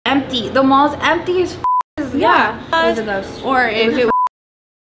empty. The mall's empty as f. Yeah. It was a ghost. Or if it.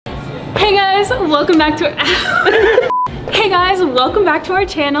 Hey guys, welcome back to. Hey guys, welcome back to our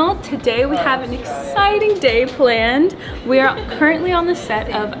channel. Today we have an exciting day planned. We are currently on the set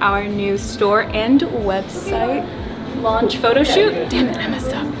of our new store and website launch photo shoot. Damn it, I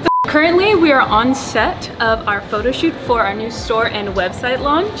messed up. Currently we are on set of our photo shoot for our new store and website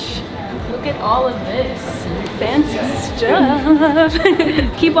launch. Look at all of this fancy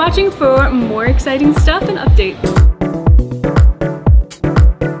stuff. Keep watching for more exciting stuff and updates.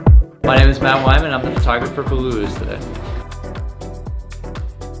 My name is Matt Wyman. I'm the photographer for Lulus today.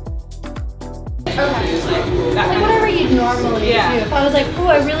 Okay. Like whatever you normally do. If I was like, oh,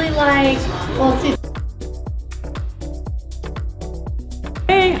 I really like, well, let's see.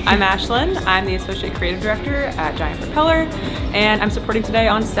 Hey, I'm Ashlyn. I'm the Associate Creative Director at Giant Propeller, and I'm supporting today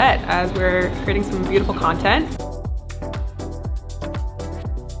on set as we're creating some beautiful content.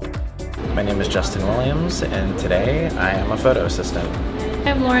 My name is Justin Williams, and today I am a photo assistant.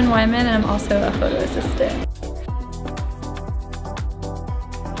 I'm Lauren Wyman, and I'm also a photo assistant.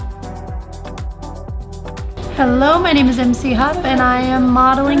 Hello, my name is MC Huff, and I am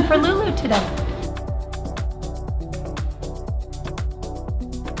modeling for Lulu today.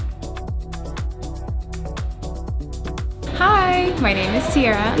 Hi, my name is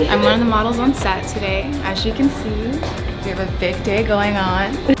Sierra. I'm one of the models on set today. As you can see, we have a big day going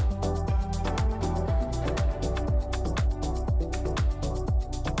on.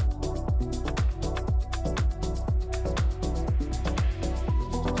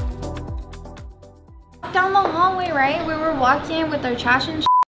 Down the hallway, right? We were walking with our trash and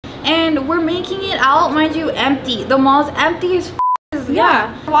and we're making it out, mind you, empty. The mall's empty as f.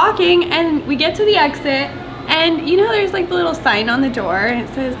 Yeah, walking and we get to the exit and you know there's like the little sign on the door and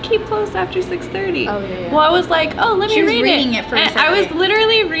it says keep closed after 6:30. Oh yeah. Well, I was like, oh, let me read it. Reading it for a and second. I was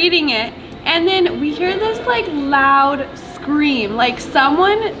literally reading it and then we hear this like loud scream, like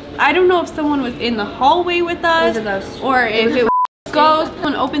someone, I don't know if someone was in the hallway with us It was a ghost. or if it was a ghost.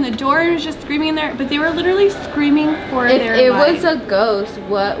 Someone opened the door and was just screaming in there, but they were literally screaming for their life. If it was a ghost,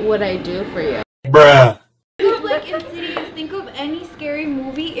 what would I do for you? Bruh. Think of like Insidious, think of any scary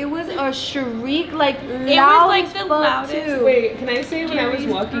movie, it was a shriek, like loud. It was like the as fuck, loudest. too. Wait, can I say when I was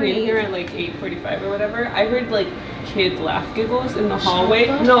walking in here at like 8:45 or whatever, I heard like kids laugh giggles in the hallway.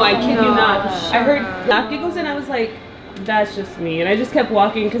 No, I kid you not. I heard laugh giggles and I was like, that's just me. And I just kept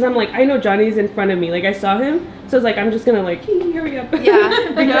walking because I'm like, I know Johnny's in front of me. Like I saw him. So I was like, I'm just gonna like, hurry up.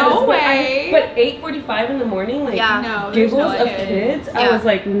 Yeah. Because, No way. But 8:45 in the morning, like No, there's giggles no of way. kids, I was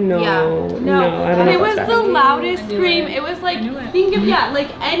like, no, no, I don't know. It was about the that. loudest scream. It was like, think of, like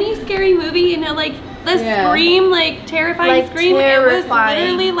any scary movie, you know, like the scream, like terrifying Like scream. It was terrifying.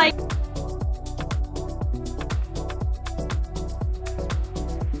 literally like